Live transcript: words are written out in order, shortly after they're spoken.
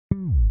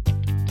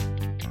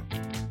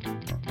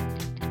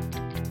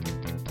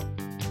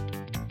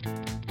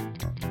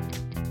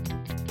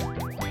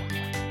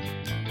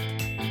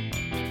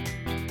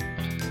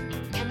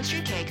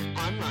Chemistry Cake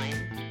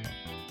Online.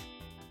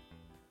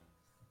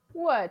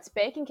 What's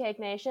Baking Cake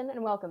Nation,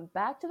 and welcome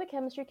back to the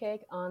Chemistry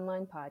Cake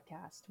Online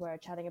podcast, where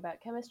chatting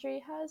about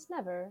chemistry has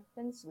never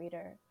been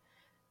sweeter.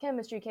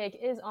 Chemistry Cake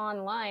is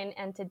online,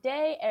 and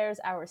today airs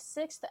our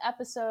 6th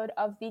episode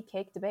of the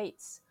Cake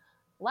Debates.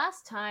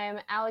 Last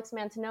time, Alex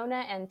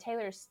Mantanona and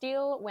Taylor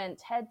Steele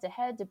went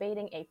head-to-head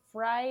debating a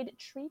fried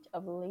treat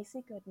of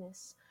lacy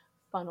goodness,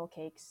 funnel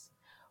cakes.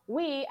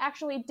 We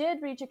actually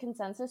did reach a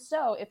consensus,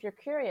 so if you're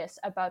curious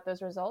about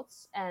those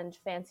results and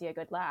fancy a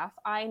good laugh,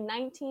 I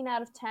 19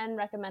 out of 10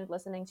 recommend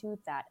listening to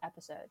that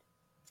episode.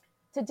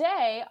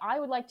 Today, I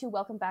would like to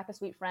welcome back a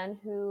sweet friend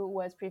who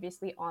was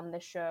previously on the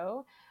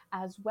show,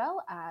 as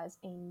well as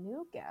a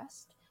new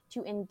guest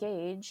to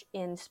engage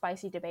in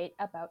spicy debate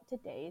about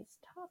today's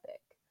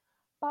topic,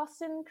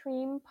 Boston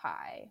cream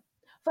pie.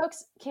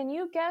 Folks, can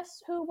you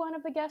guess who one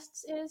of the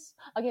guests is?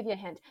 I'll give you a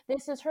hint.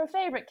 This is her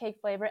favorite cake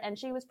flavor, and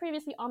she was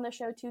previously on the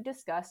show to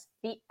discuss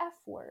the F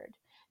word.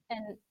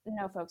 And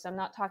no, folks, I'm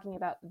not talking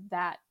about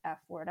that F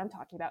word. I'm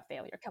talking about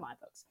failure. Come on,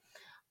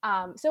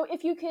 folks. So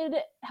if you could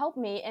help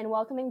me in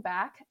welcoming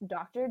back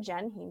Dr.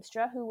 Jen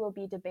Heemstra, who will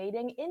be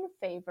debating in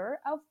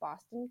favor of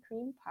Boston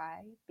cream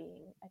pie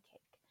being a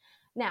cake.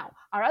 Now,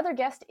 our other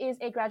guest is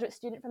a graduate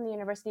student from the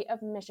University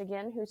of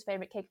Michigan whose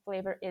favorite cake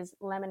flavor is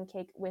lemon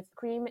cake with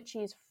cream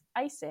cheese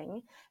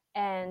icing.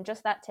 And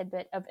just that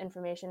tidbit of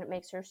information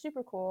makes her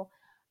super cool,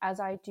 as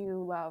I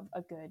do love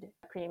a good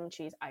cream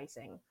cheese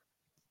icing.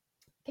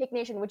 Cake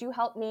Nation, would you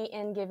help me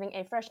in giving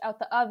a fresh out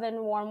the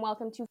oven warm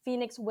welcome to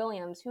Phoenix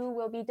Williams, who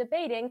will be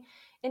debating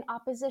in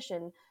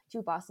opposition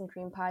to Boston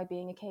cream pie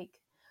being a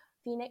cake.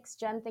 Phoenix,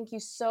 Jen, thank you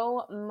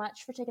so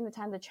much for taking the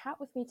time to chat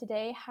with me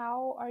today.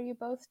 How are you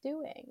both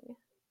doing?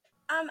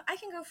 I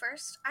can go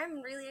first.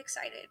 I'm really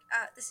excited.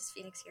 This is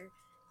Phoenix here.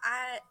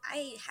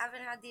 I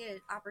haven't had the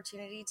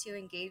opportunity to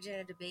engage in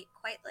a debate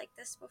quite like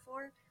this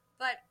before,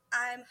 but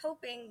I'm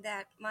hoping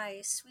that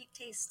my sweet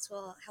tastes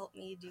will help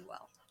me do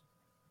well.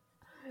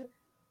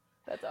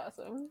 That's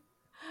awesome.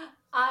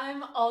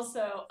 I'm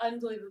also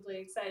unbelievably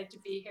excited to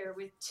be here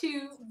with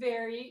two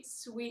very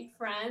sweet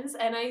friends,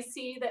 and I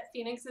see that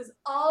Phoenix is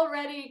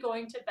already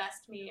going to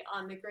best me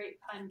on the great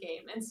pun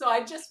game, and so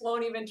I just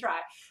won't even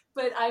try.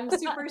 But I'm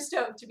super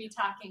stoked to be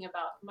talking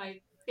about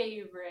my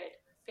favorite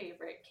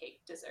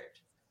cake dessert.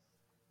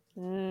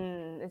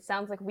 It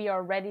sounds like we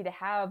are ready to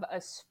have a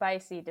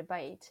spicy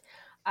debate.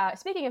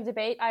 Speaking of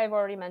debate, I've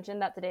already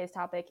mentioned that today's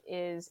topic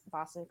is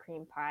Boston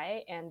cream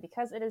pie, and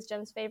because it is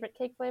Jen's favorite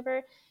cake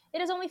flavor,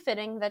 it is only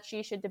fitting that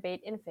she should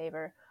debate in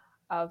favor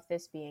of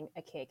this being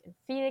a cake. And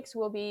Phoenix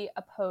will be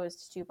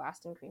opposed to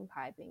Boston cream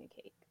pie being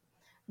a cake.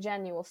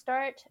 Jen, you will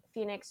start.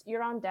 Phoenix,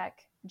 you're on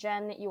deck.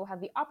 Jen, you will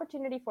have the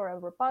opportunity for a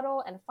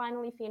rebuttal. And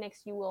finally,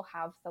 Phoenix, you will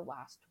have the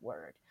last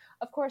word.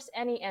 Of course,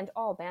 any and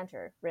all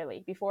banter,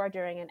 really, before,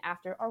 during, and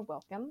after are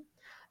welcome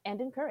and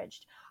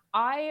encouraged.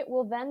 I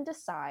will then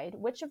decide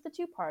which of the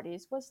two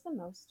parties was the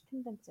most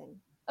convincing.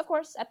 Of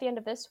course, at the end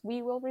of this,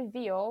 we will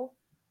reveal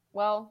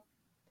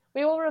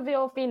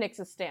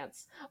Phoenix's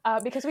stance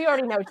because we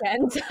already know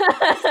Jen's.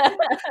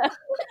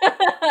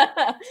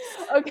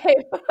 Okay,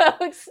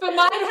 folks. But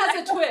mine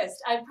has a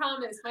twist. I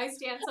promise. My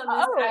stance on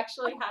this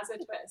actually has a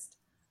twist.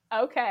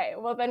 Okay,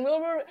 well then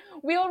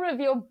we'll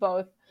reveal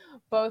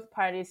both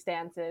parties'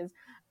 stances.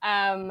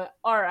 All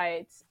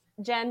right,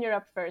 Jen, you're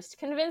up first.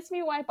 Convince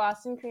me why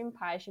Boston cream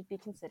pie should be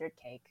considered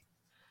cake.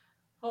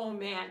 Oh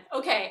man.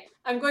 Okay.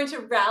 I'm going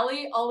to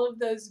rally all of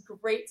those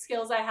great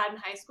skills I had in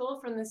high school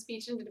from the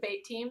speech and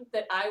debate team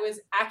that I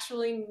was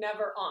actually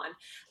never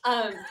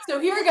on. So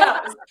here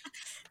goes.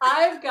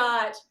 I've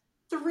got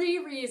 3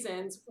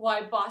 reasons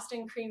why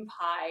Boston cream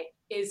pie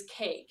is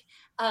cake.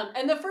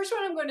 And the first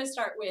one I'm going to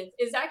start with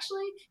is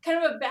actually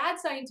kind of a bad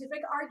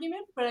scientific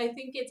argument, but I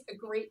think it's a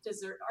great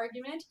dessert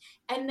argument.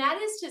 And that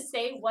is to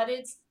say what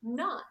it's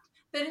not,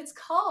 that it's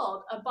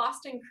called a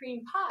Boston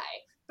cream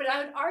pie. But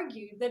I would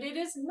argue that it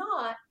is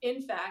not,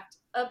 in fact,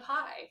 a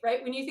pie,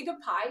 right? When you think of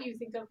pie, you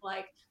think of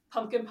like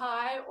pumpkin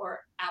pie or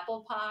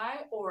apple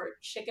pie or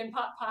chicken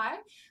pot pie.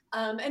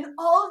 And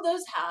all of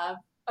those have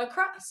a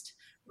crust,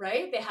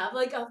 right? They have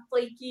like a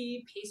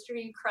flaky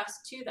pastry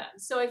crust to them.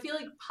 So I feel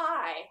like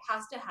pie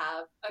has to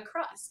have a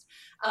crust.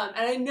 And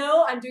I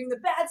know I'm doing the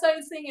bad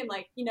science thing and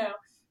like,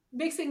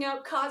 mixing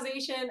up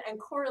causation and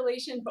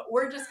correlation, but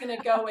we're just going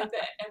to go with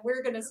it and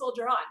we're going to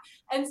soldier on.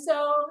 And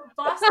so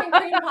Boston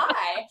cream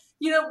pie,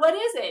 what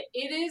is it?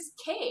 It is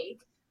cake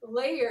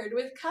layered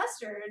with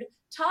custard,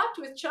 topped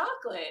with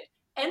chocolate.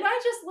 And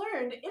I just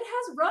learned it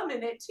has rum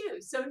in it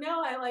too. So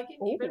now I like it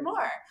even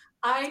more.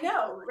 I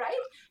know, right?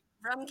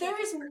 Rum cake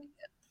is pretty good.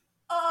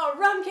 Oh,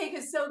 rum cake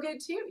is so good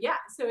too. Yeah,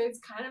 so it's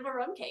kind of a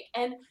rum cake.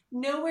 And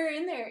nowhere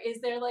in there is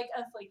there like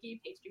a flaky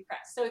pastry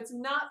crust. So it's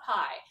not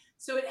pie.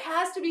 So it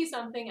has to be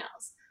something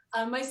else.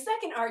 My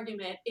second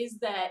argument is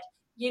that,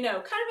 kind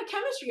of a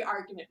chemistry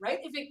argument, right?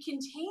 If it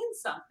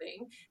contains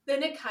something,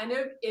 then it kind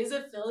of is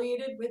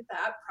affiliated with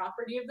that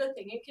property of the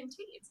thing it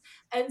contains.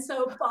 And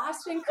so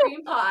Boston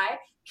cream pie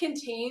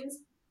contains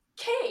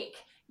cake.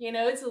 You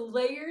know, it's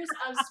layers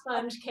of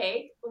sponge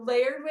cake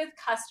layered with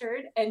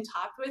custard and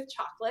topped with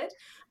chocolate.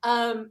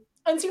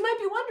 And so you might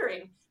be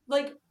wondering,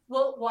 like,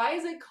 well, why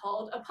is it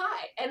called a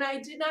pie? And I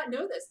did not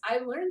know this. I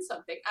learned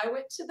something. I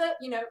went to the,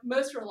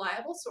 most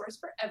reliable source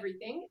for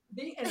everything,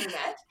 the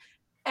internet,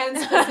 and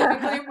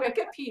specifically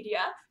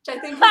Wikipedia, which I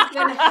think has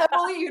been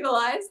heavily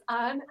utilized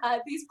on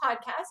these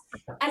podcasts.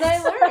 And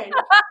I learned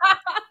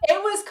it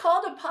was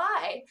called a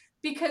pie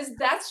because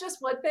that's just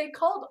what they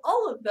called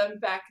all of them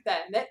back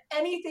then, that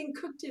anything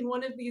cooked in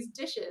one of these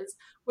dishes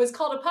was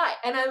called a pie.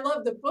 And I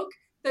love the book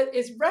that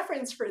is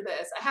referenced for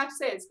this. I have to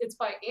say, it's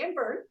by Anne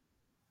Byrne.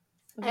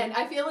 And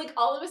I feel like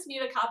all of us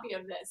need a copy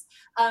of this.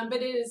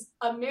 But it is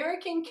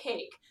American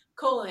Cake,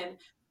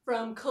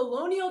 from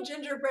colonial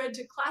gingerbread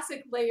to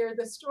classic layer,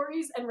 the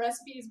stories and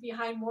recipes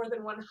behind more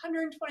than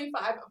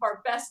 125 of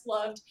our best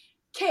loved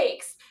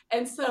cakes.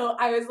 And so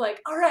I was like,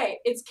 all right,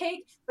 it's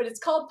cake, but it's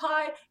called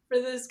pie for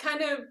this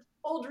kind of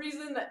old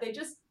reason that they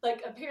just,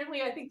 like,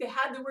 apparently I think they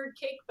had the word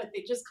cake, but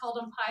they just called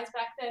them pies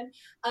back then.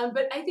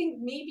 But I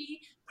think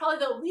probably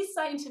the least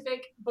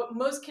scientific but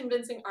most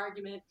convincing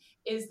argument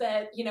is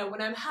that,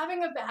 when I'm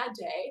having a bad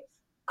day,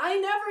 I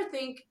never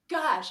think,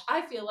 gosh,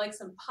 I feel like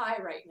some pie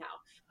right now.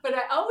 But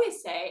I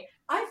always say,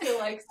 I feel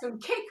like some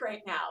cake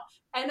right now.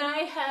 And I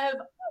have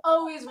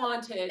always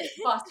wanted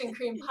Boston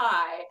cream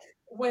pie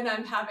when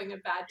I'm having a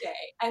bad day.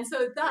 And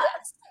so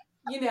thus,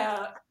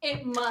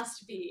 it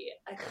must be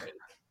a cake.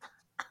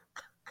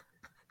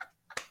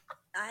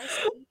 I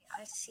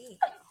see.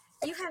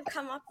 You have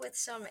come up with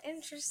some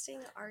interesting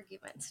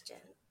arguments, Jen.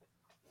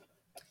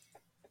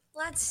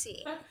 Let's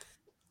see.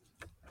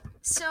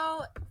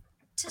 So,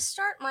 to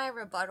start my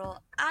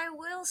rebuttal, I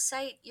will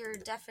cite your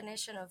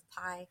definition of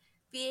pie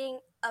being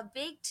a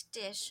baked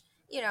dish,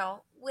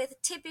 with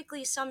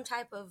typically some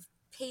type of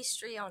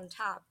pastry on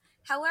top.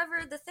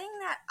 However, the thing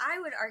that I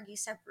would argue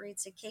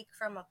separates a cake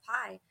from a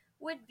pie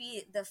would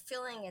be the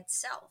filling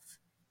itself.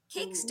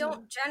 Cakes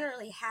don't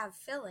generally have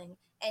filling,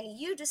 and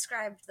you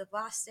described the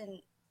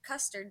Boston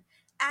custard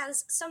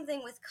as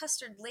something with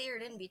custard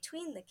layered in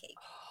between the cake.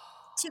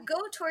 To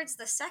go towards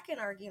the second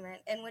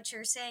argument, in which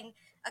you're saying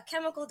a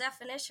chemical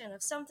definition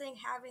of something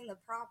having the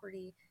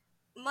property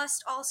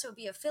must also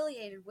be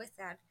affiliated with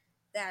that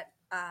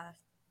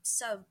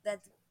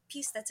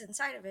piece that's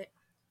inside of it,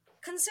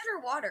 consider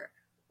water.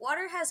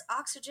 Water has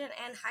oxygen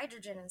and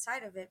hydrogen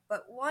inside of it,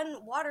 but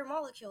one water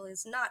molecule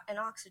is not an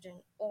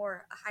oxygen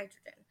or a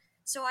hydrogen.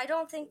 So I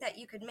don't think that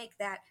you could make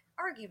that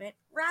argument.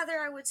 Rather,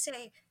 I would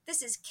say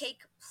this is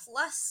cake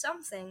plus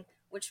something,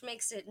 which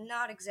makes it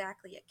not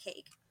exactly a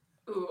cake.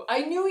 Ooh,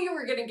 I knew you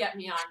were going to get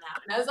me on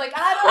that. And I was like,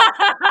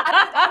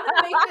 I'm going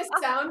to make this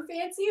sound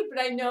fancy,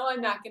 but I know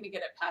I'm not going to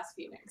get it past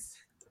Phoenix.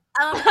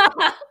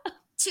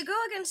 To go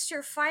against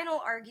your final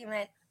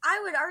argument,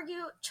 I would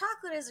argue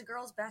chocolate is a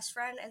girl's best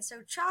friend, and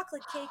so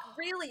chocolate cake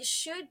really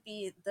should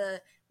be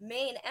the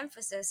main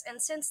emphasis.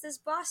 And since this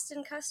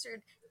Boston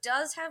custard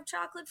does have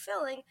chocolate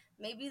filling,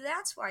 maybe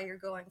that's why you're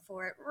going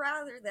for it,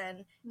 rather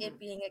than it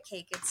being a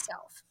cake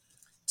itself.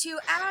 To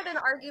add an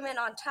argument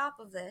on top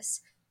of this,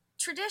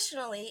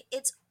 traditionally,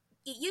 it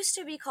used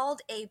to be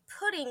called a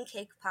pudding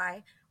cake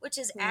pie, which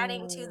is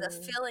adding to the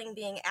filling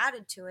being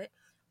added to it.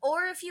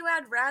 Or if you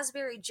add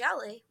raspberry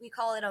jelly, we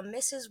call it a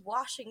Mrs.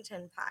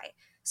 Washington pie.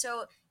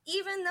 So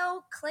even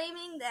though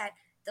claiming that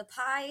the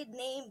pie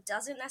name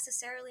doesn't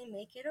necessarily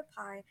make it a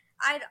pie,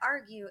 I'd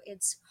argue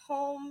its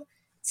home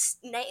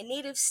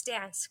native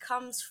stance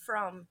comes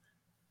from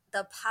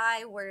the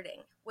pie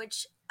wording,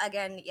 which,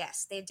 again,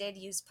 yes, they did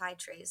use pie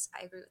trays.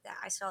 I agree with that.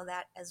 I saw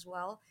that as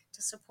well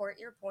to support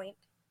your point.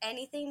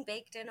 Anything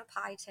baked in a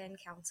pie tin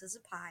counts as a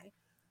pie.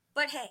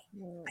 But hey,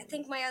 I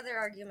think my other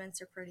arguments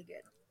are pretty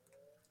good.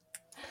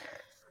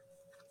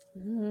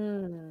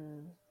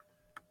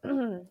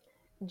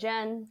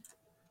 Jen,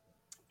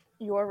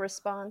 your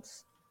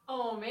response?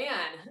 Oh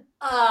man,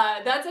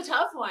 that's a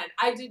tough one.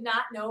 I did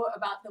not know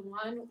about the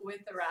one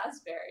with the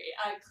raspberry.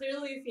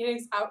 Clearly,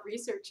 Phoenix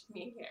out-researched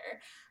me here.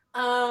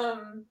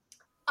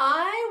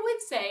 I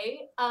would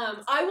say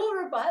I will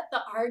rebut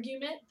the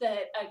argument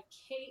that a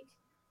cake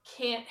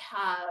can't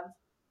have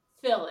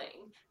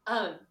filling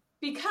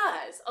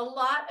because a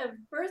lot of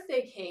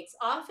birthday cakes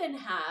often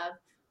have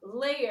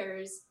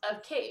layers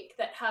of cake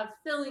that have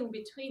filling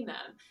between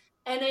them.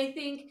 And I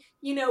think,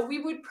 we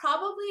would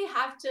probably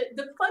have to,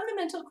 the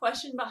fundamental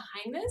question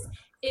behind this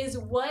is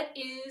what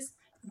is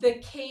the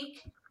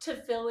cake to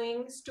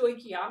filling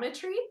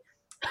stoichiometry?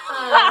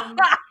 Oh,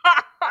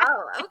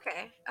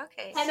 okay.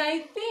 And I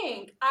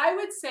think I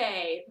would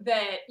say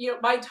that,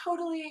 my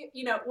totally,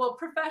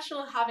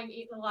 professional, having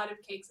eaten a lot of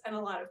cakes and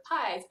a lot of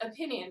pies,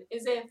 opinion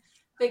is if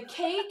the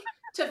cake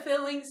to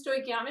filling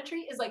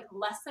stoichiometry is like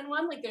less than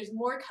 1, like there's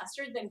more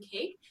custard than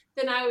cake,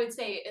 then I would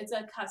say it's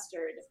a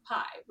custard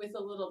pie with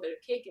a little bit of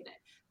cake in it.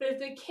 But if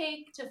the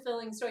cake to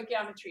filling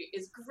stoichiometry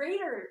is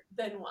greater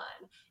than 1,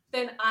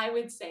 then I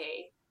would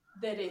say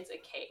that it's a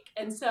cake.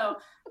 And so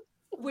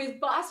with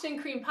Boston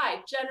cream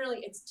pie, generally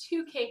it's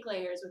 2 cake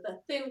layers with a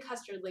thin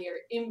custard layer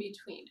in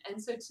between.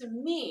 And so to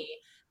me,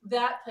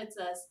 that puts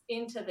us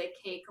into the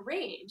cake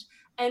range.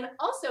 And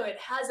also it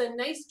has a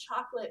nice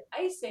chocolate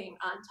icing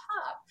on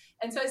top.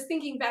 And so I was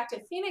thinking back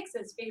to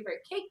Phoenix's favorite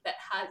cake that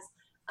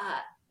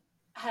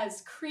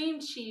has cream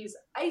cheese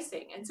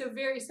icing. And so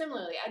very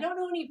similarly, I don't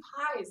know any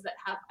pies that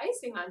have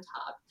icing on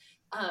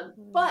top.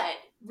 But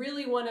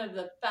really one of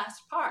the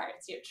best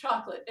parts,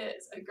 chocolate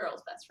is a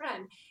girl's best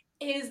friend,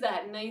 is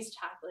that nice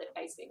chocolate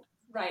icing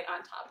right on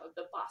top of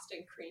the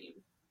Boston cream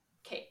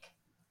cake.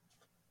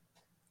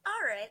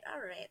 All right.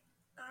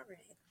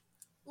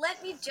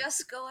 Let me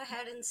just go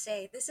ahead and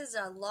say this is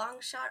a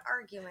long shot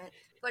argument,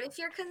 but if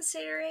you're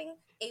considering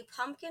a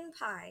pumpkin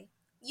pie,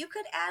 you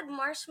could add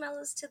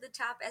marshmallows to the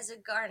top as a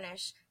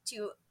garnish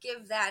to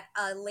give that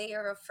a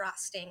layer of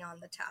frosting on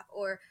the top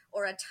or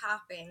a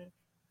topping.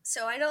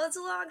 So I know it's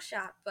a long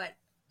shot, but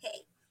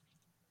hey.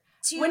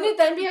 Wouldn't it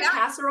then be a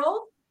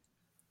casserole?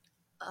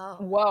 Oh,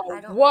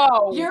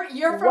 Whoa!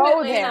 You're from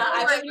Whoa Atlanta. there.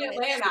 I live in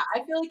Atlanta.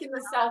 I feel like in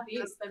the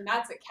Southeast, then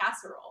that's a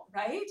casserole,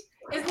 right?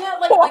 Isn't that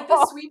like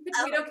the sweet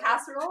potato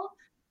casserole?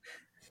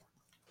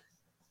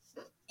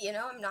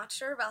 I'm not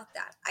sure about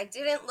that. I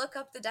didn't look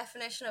up the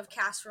definition of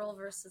casserole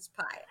versus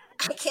pie.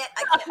 I can't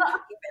argue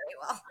very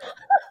well.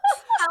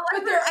 However,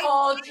 but they're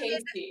all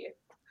tasty.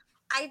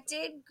 I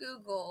did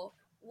Google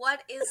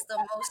what is the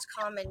most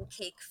common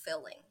cake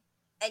filling.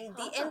 And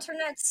the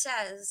internet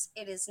says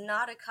it is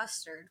not a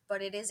custard,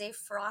 but it is a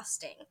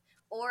frosting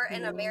or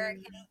an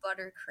American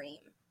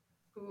buttercream.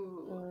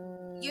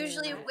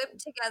 Usually whipped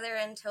together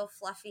until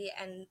fluffy,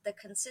 and the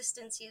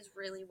consistency is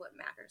really what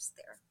matters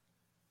there.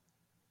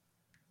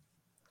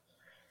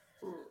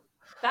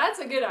 That's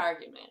a good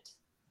argument.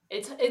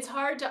 It's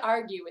hard to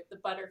argue with the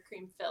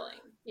buttercream filling.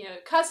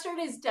 Custard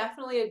is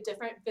definitely a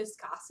different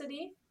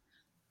viscosity.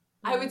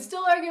 I would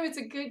still argue it's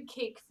a good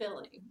cake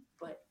filling,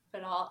 but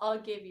I'll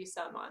give you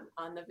some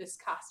on the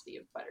viscosity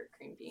of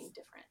buttercream being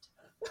different.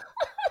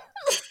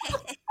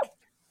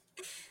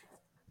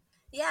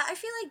 Yeah, I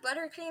feel like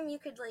buttercream you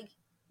could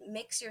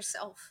mix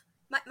yourself.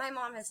 My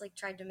mom has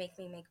tried to make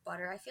me make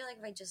butter. I feel like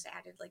if I just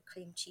added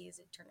cream cheese,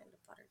 it'd turn into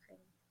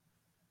buttercream.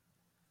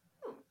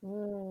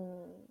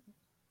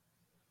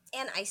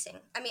 And icing.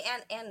 I mean,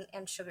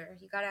 and sugar.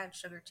 You gotta add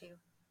sugar too,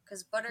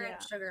 because butter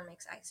and sugar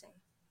makes icing.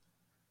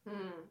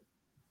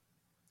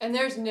 And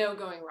there's no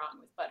going wrong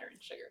with butter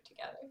and sugar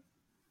together.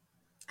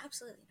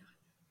 Absolutely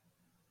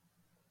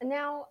not.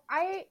 Now,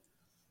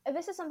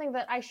 this is something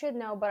that I should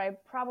know, but I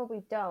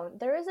probably don't.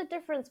 There is a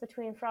difference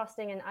between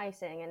frosting and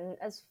icing, and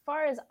as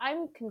far as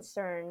I'm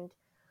concerned,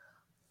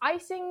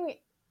 icing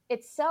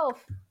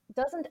itself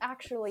doesn't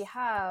actually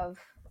have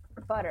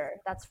butter.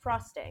 That's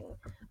frosting.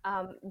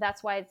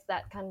 That's why it's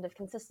that kind of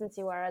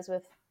consistency, whereas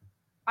with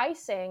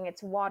icing,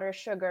 it's water,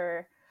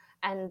 sugar,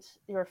 and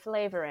your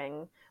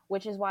flavoring,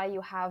 which is why you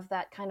have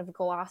that kind of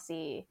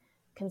glossy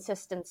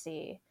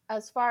consistency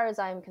as far as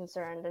I'm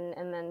concerned.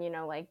 And then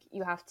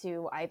you have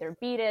to either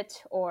beat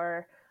it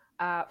or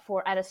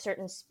for at a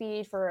certain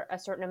speed for a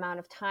certain amount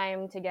of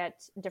time to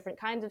get different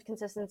kinds of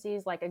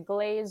consistencies, like a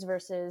glaze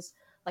versus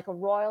like a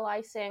royal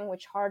icing,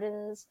 which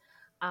hardens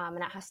and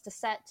it has to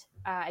set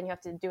and you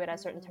have to do it at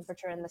a certain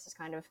temperature. And this is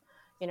kind of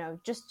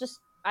just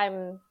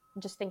I'm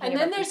just thinking. And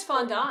then there's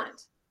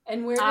fondant.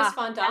 And where does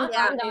fondant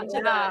fit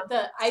into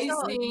the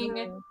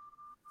icing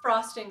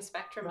frosting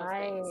spectrum of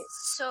things?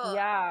 So,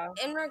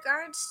 in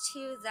regards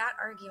to that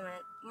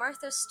argument,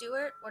 Martha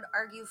Stewart would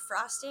argue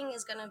frosting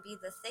is going to be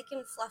the thick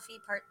and fluffy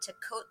part to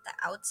coat the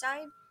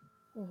outside.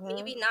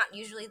 Maybe not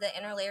usually the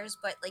inner layers,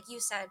 but like you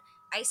said,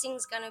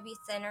 icing's going to be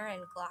thinner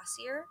and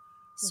glossier.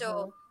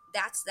 So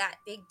that's that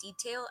big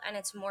detail, and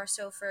it's more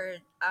so for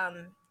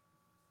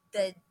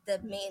the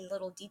main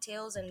little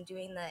details and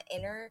doing the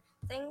inner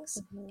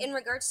things. In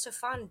regards to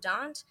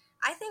fondant,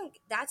 I think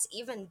that's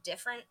even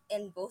different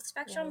in both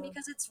spectrum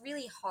because it's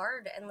really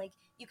hard and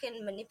you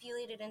can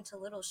manipulate it into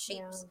little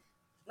shapes.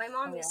 My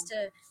mom used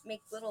to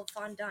make little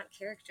fondant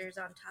characters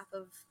on top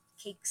of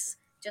cakes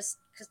just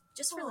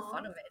for the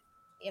fun of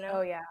it,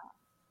 Oh yeah.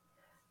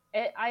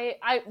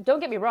 I don't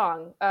get me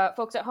wrong,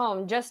 folks at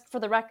home, just for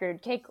the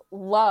record, Cake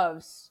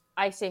loves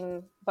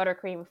icing,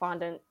 buttercream,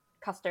 fondant,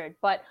 custard,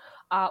 but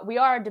we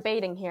are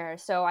debating here,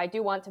 so I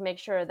do want to make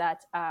sure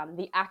that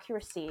the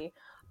accuracy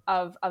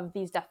of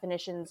these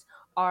definitions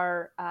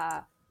are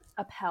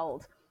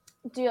upheld.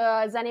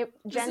 This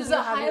is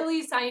a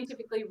highly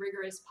scientifically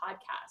rigorous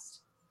podcast.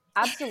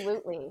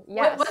 Absolutely,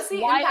 yes. What's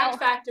the impact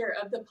factor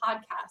of the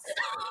podcast?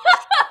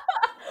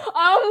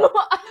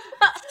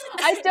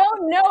 I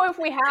don't know if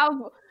we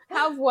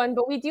have one,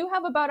 but we do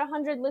have about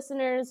 100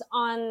 listeners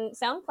on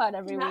SoundCloud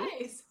every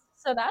week.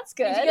 So that's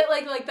good. You get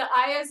like the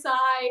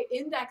ISI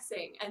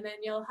indexing, and then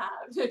you'll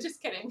have. No,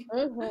 just kidding.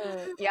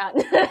 Yeah.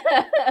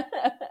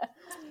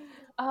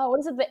 What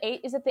is it?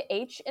 Is it the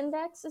H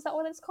index? Is that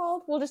what it's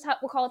called? We'll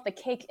call it the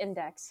Cake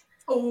Index.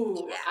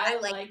 Oh, yeah, I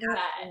like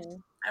that.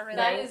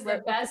 That is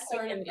the best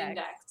sort of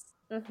index.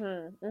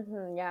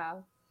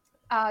 Yeah.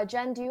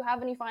 Jen, do you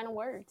have any final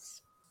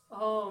words?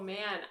 Oh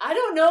man, I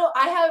don't know.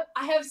 I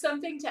have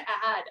something to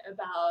add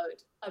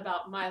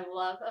about my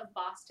love of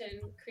Boston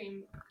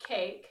cream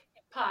cake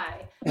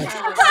pie, but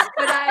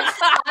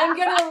I'm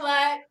gonna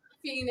let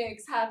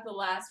Phoenix have the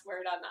last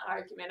word on the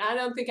argument. I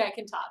don't think I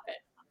can top it.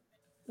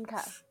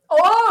 Okay.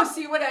 Oh,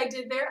 see what I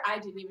did there? I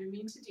didn't even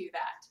mean to do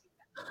that.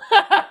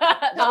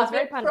 That was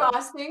very Topping, punny.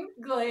 frosting,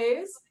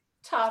 glaze,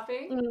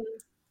 topping.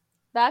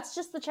 That's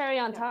just the cherry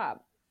on Yeah.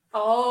 top.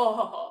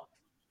 Oh,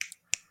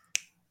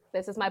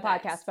 This is my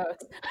nice. podcast,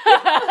 folks.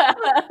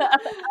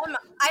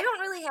 I don't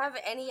really have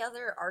any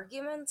other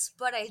arguments,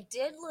 but I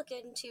did look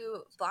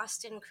into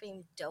Boston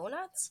cream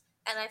donuts,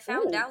 and I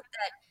found Ooh. out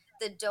that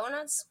the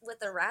donuts with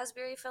the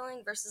raspberry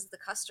filling versus the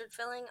custard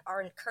filling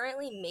are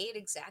currently made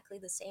exactly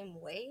the same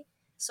way.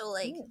 So,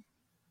 like,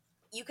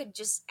 you could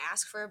just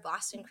ask for a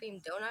Boston cream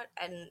donut,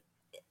 and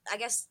I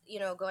guess,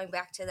 going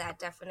back to that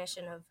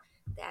definition of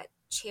that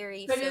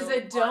cherry but is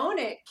filled. a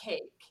donut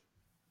cake?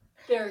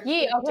 They're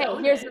Yeah, okay,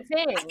 donut. here's the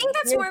thing. I think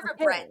that's Here's more of the a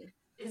bread. thing.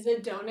 Is a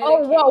donut Oh,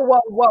 a cake?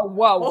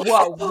 whoa.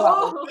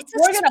 It's a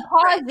We're gonna sweet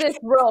pause bread. this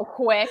real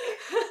quick.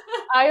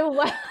 You're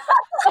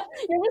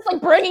just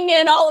like bringing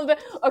in all of it.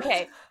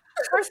 Okay,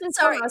 first and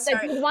Sorry, foremost, I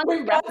sorry. just want We've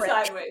to gone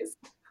reference. sideways.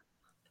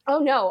 Oh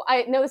no,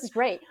 this is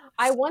great.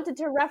 I wanted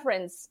to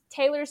reference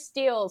Taylor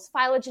Steele's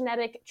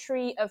phylogenetic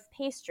tree of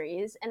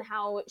pastries and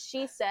how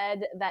she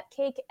said that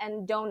cake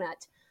and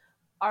donut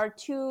are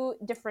two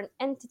different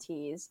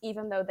entities,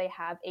 even though they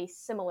have a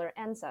similar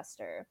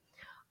ancestor.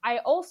 I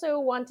also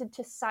wanted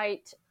to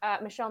cite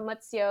Michelle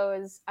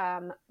Muzzio's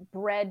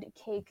bread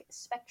cake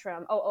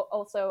spectrum.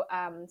 Also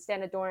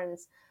Stan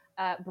Adorn's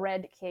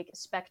bread cake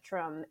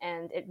spectrum,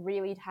 and it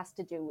really has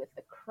to do with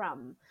the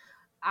crumb.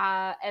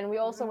 And we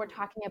also were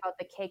talking about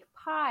the cake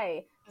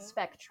pie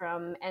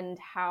spectrum and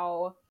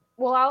how.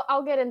 Well,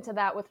 I'll get into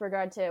that with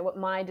regard to what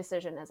my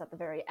decision is at the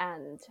very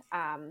end.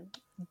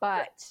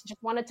 But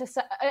just wanted to,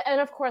 and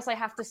of course, I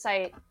have to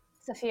cite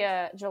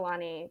Sophia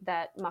Jelani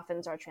that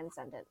muffins are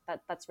transcendent.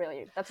 That's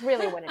really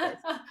what it is.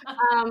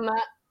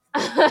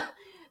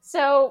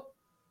 So,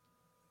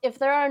 if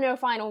there are no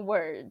final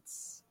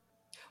words.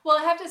 Well,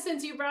 I have to,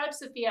 since you brought up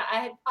Sophia,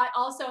 I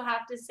also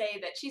have to say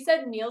that she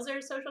said meals are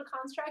a social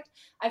construct.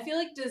 I feel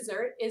like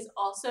dessert is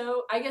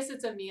also, I guess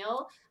it's a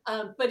meal,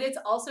 but it's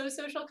also a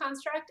social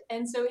construct,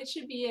 and so it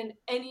should be an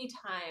any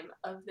time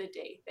of the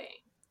day thing.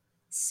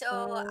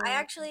 So I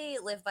actually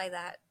live by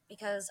that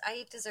because I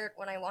eat dessert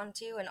when I want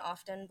to and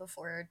often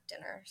before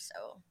dinner,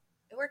 so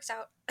it works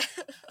out.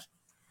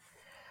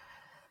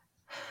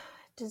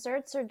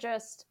 Desserts are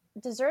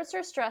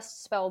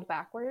stressed spelled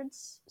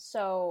backwards,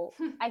 so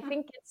I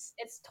think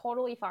it's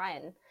totally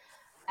fine.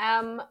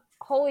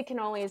 Holy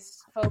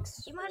cannolis,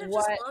 folks! You might have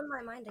just blown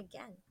my mind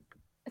again.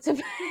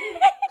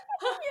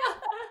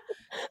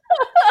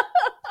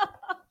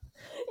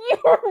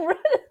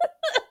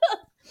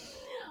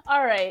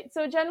 All right,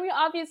 so Jen, we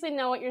obviously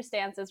know what your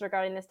stance is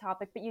regarding this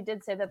topic, but you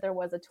did say that there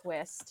was a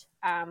twist,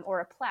 or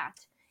a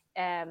plait,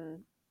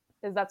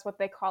 because that's what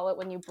they call it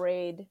when you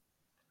braid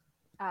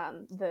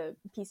the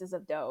pieces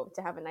of dough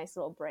to have a nice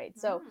little braid.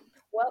 So,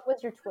 what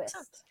was your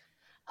twist?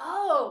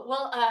 Oh,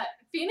 well,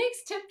 Phoenix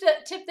tipped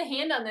the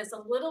hand on this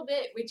a little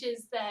bit, which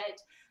is that,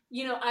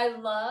 I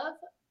love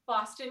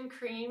Boston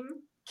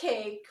cream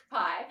cake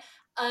pie,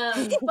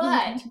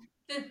 but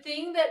the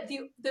thing that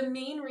the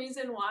main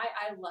reason why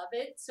I love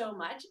it so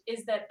much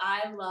is that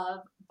I love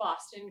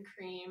Boston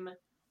cream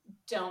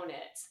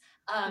donuts.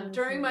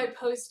 During my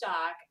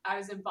postdoc, I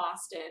was in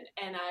Boston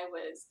and I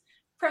was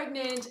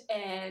pregnant,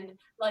 and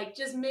like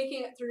just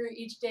making it through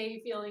each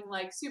day feeling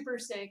like super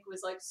sick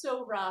was like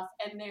so rough,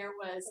 and there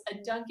was a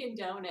Dunkin'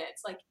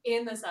 Donuts like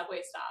in the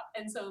subway stop,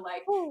 and so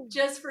like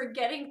just for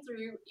getting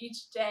through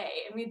each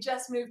day, and we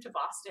just moved to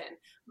Boston,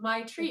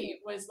 my treat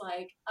was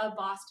like a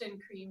Boston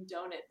cream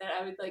donut that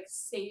I would like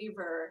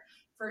savor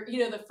for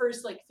the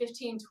first like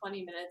 15-20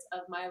 minutes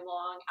of my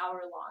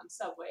hour-long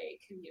subway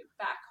commute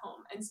back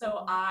home. And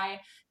so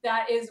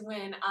that is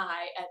when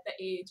I, at the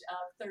age of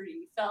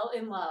 30, fell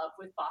in love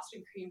with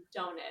Boston cream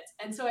donuts.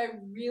 And so I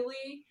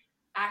really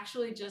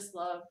actually just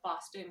love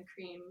Boston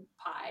cream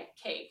pie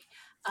cake,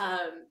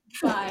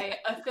 by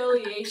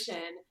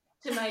affiliation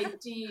to my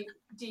deep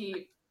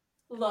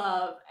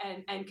love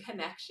and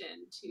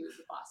connection to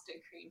the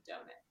Boston cream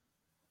donut.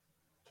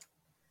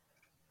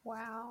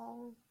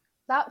 Wow.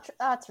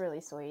 That's really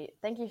sweet.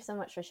 Thank you so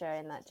much for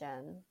sharing that,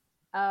 Jen.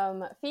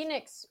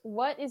 Phoenix,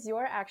 what is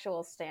your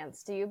actual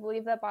stance? Do you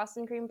believe that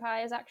Boston cream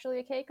pie is actually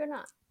a cake or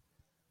not?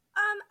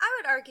 I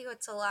would argue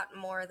it's a lot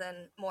more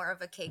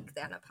of a cake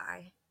than a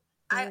pie.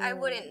 I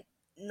wouldn't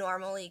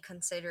normally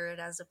consider it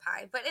as a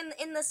pie, but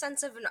in the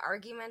sense of an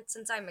argument,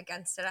 since I'm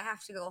against it, I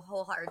have to go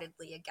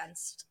wholeheartedly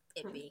against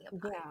it being a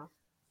pie. Yeah.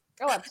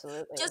 Oh,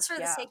 absolutely. Just for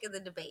the sake of the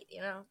debate,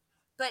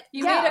 But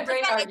you made a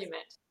great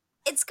argument.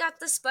 It's got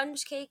the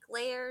sponge cake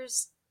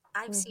layers.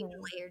 I've seen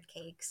layered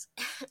cakes.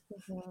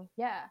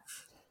 Yeah.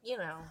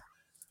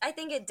 I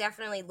think it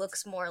definitely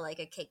looks more like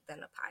a cake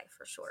than a pie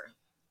for sure.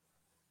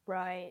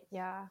 Right,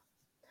 yeah.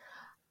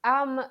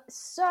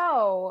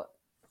 So,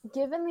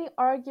 given the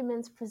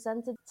arguments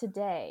presented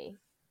today,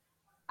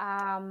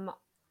 Um,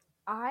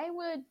 I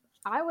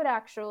would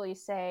actually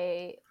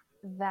say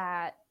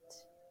that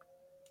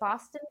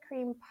Boston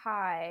cream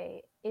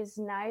pie is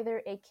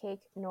neither a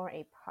cake nor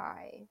a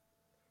pie,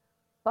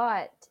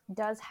 but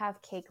does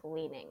have cake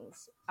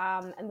leanings.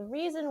 And the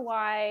reason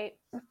why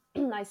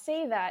I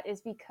say that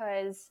is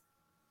because,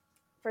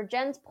 for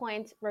Jen's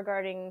point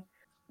regarding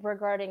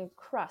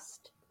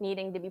crust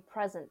needing to be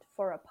present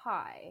for a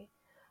pie,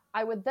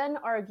 I would then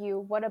argue,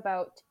 what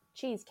about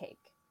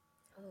cheesecake?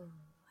 Oh,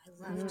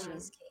 I love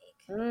cheesecake.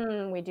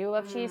 We do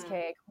love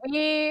cheesecake.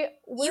 You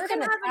We're can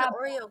gonna have an tab.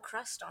 Oreo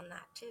crust on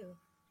that too.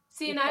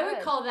 See, You and I would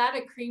could. call that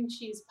a cream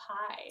cheese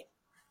pie.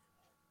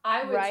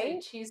 I would say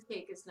Right?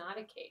 cheesecake is not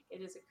a cake;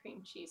 it is a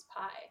cream cheese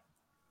pie.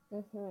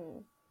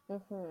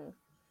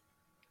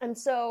 And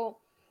so,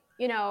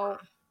 you know,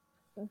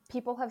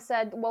 people have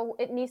said, well,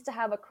 it needs to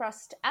have a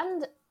crust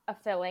and a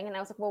filling, and I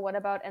was like, well, what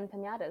about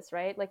empanadas,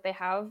 right? Like they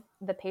have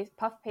the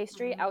puff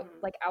pastry out,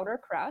 like outer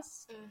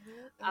crust,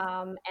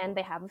 and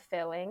they have a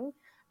filling,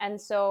 and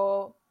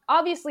so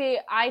obviously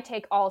I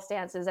take all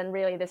stances, and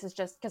really this is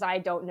just because I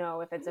don't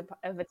know if it's a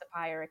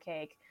pie or a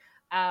cake.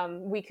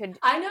 We could.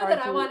 I know that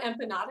I argue, want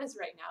empanadas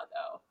right now,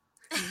 though.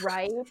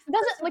 right?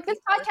 Doesn't like this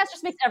podcast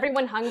just makes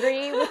everyone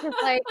hungry, which is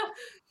like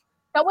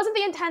that wasn't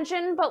the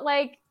intention, but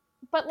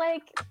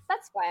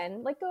that's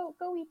fine. Like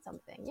go eat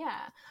something.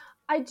 Yeah.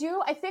 I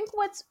think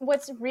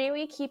what's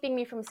really keeping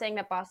me from saying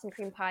that Boston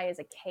cream pie is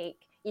a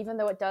cake, even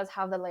though it does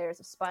have the layers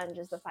of sponge,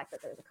 is the fact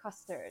that there's a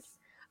custard.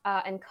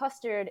 And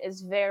custard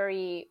is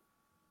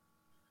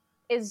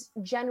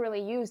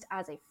generally used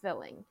as a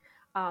filling,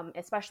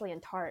 especially in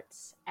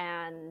tarts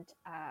and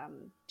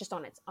just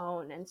on its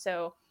own. And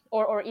so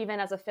or even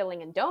as a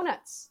filling in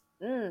donuts.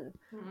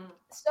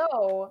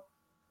 So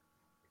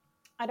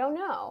I don't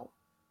know.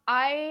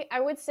 I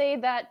would say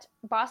that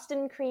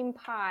Boston cream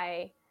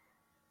pie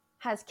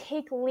has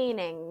cake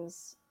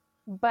leanings,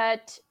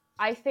 but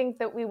I think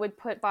that we would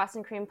put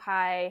Boston cream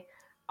pie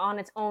on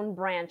its own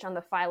branch on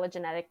the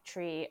phylogenetic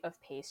tree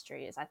of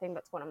pastries. I think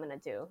that's what I'm going to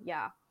do.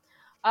 Yeah.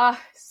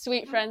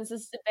 Sweet friends,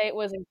 this debate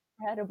was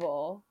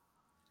incredible.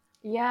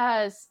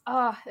 Yes.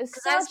 It's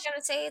Because I was such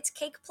gonna say it's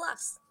cake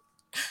plus.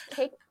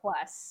 cake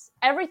plus.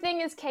 Everything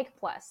is cake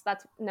plus.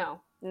 That's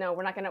no,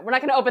 we're not gonna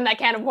open that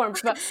can of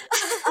worms. But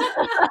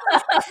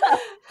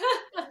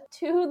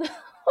to the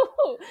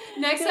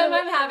Next time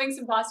I'm having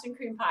some Boston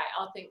cream pie,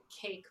 I'll think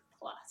cake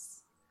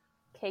plus.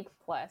 Cake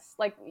plus,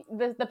 like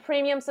the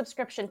premium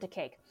subscription to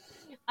cake.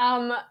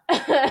 Or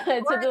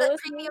the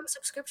premium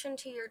subscription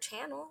to your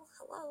channel.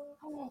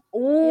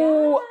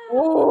 Hello.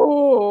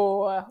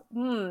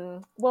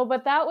 Well,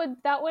 but that would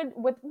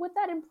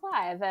that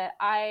imply that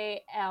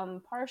I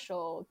am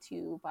partial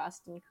to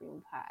Boston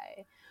cream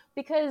pie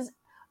because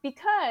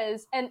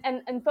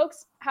and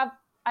folks have,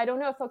 I don't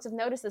know if folks have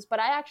noticed this, but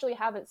I actually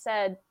haven't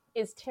said,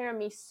 is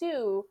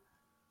tiramisu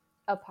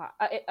a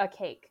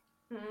cake?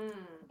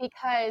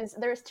 Because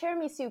there's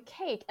tiramisu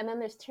cake and then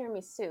there's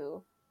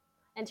tiramisu.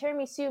 And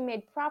tiramisu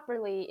made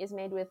properly is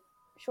made with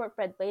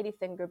shortbread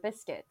ladyfinger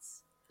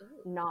biscuits,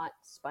 not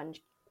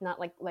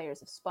like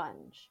layers of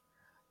sponge.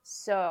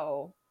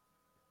 So,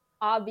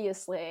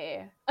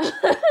 obviously.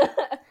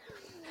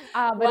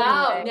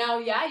 Wow. Anyway. Now,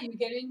 yeah, you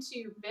get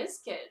into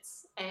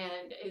biscuits,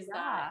 and is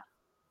that,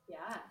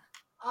 yeah.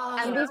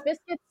 And these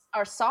biscuits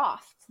are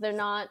soft. They're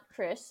not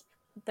crisp.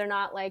 They're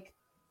not like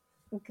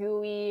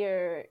gooey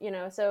or,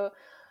 so.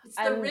 It's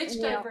the rich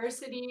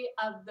diversity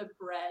of the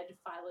bread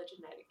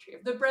phylogenetic tree,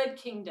 of the bread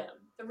kingdom.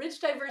 The rich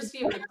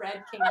diversity of the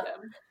bread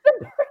kingdom.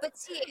 But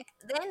see,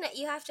 then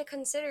you have to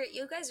consider,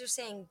 you guys are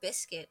saying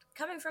biscuit.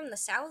 Coming from the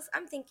South,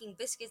 I'm thinking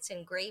biscuits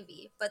and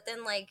gravy. But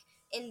then, like,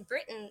 in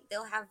Britain,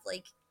 they'll have,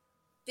 like,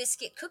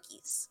 biscuit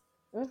cookies.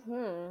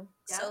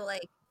 So,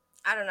 like,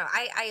 I don't know.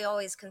 I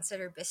always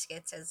consider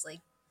biscuits as,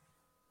 like,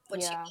 what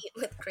you eat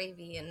with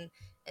gravy and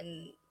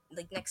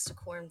like, next to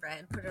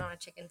cornbread. Put it on a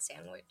chicken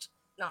sandwich.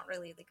 Not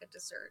really like a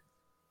dessert.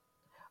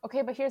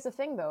 Okay, but here's the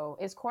thing, though.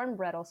 Is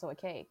cornbread also a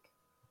cake?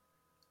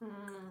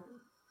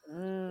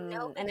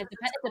 No, and it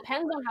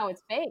depends on how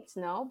it's baked,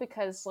 no?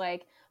 Because,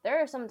 like,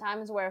 there are some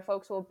times where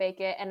folks will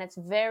bake it and it's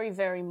very,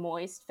 very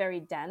moist,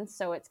 very dense.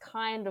 So it's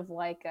kind of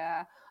like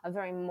a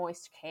very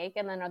moist cake.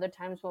 And then other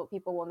times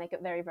people will make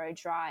it very, very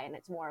dry and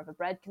it's more of a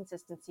bread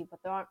consistency,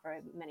 but there aren't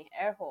very many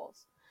air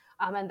holes.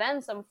 And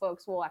then some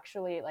folks will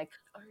actually, like,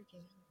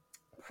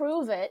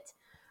 prove it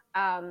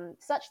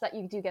such that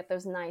you do get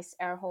those nice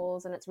air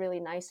holes and it's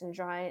really nice and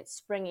dry, it's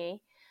springy.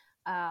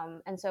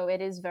 And so it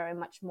is very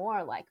much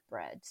more like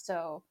bread.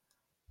 So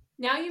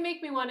now you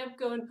make me want to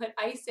go and put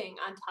icing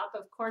on top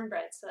of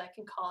cornbread so I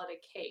can call it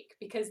a cake,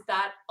 because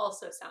that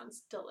also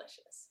sounds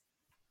delicious.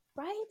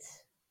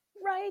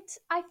 Right.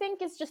 I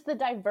think it's just the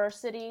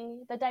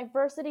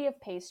diversity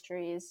of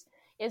pastries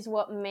is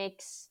what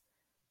makes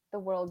the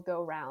world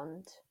go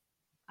round.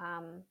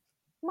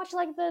 Much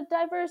like the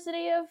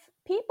diversity of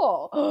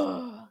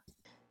people.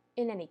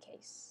 In any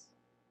case,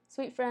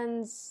 sweet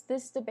friends,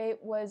 this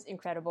debate was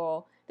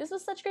incredible. This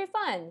was such great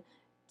fun.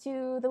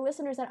 To the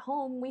listeners at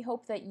home, we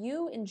hope that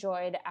you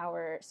enjoyed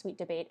our sweet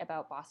debate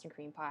about Boston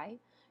cream pie.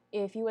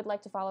 If you would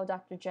like to follow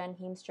Dr. Jen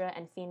Heemstra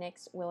and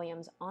Phoenix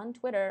Williams on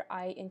Twitter,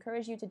 I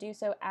encourage you to do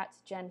so at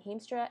Jen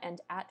Heemstra and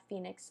at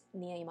Phoenix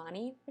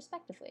Niemani,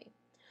 respectively.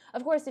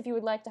 Of course, if you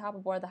would like to hop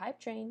aboard the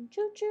hype train,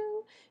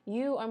 choo-choo,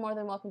 you are more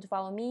than welcome to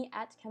follow me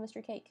at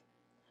Chemistry Cake.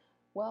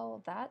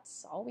 Well,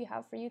 that's all we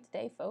have for you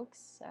today,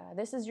 folks.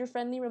 This is your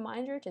friendly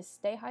reminder to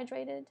stay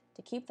hydrated,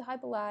 to keep the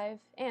hype alive,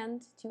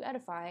 and to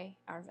edify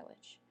our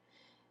village.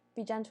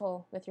 Be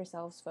gentle with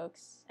yourselves,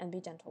 folks, and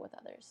be gentle with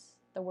others.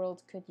 The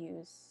world could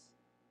use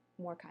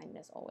more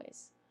kindness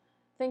always.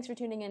 Thanks for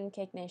tuning in,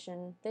 Cake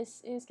Nation.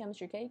 This is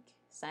Chemistry Cake,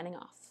 signing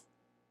off.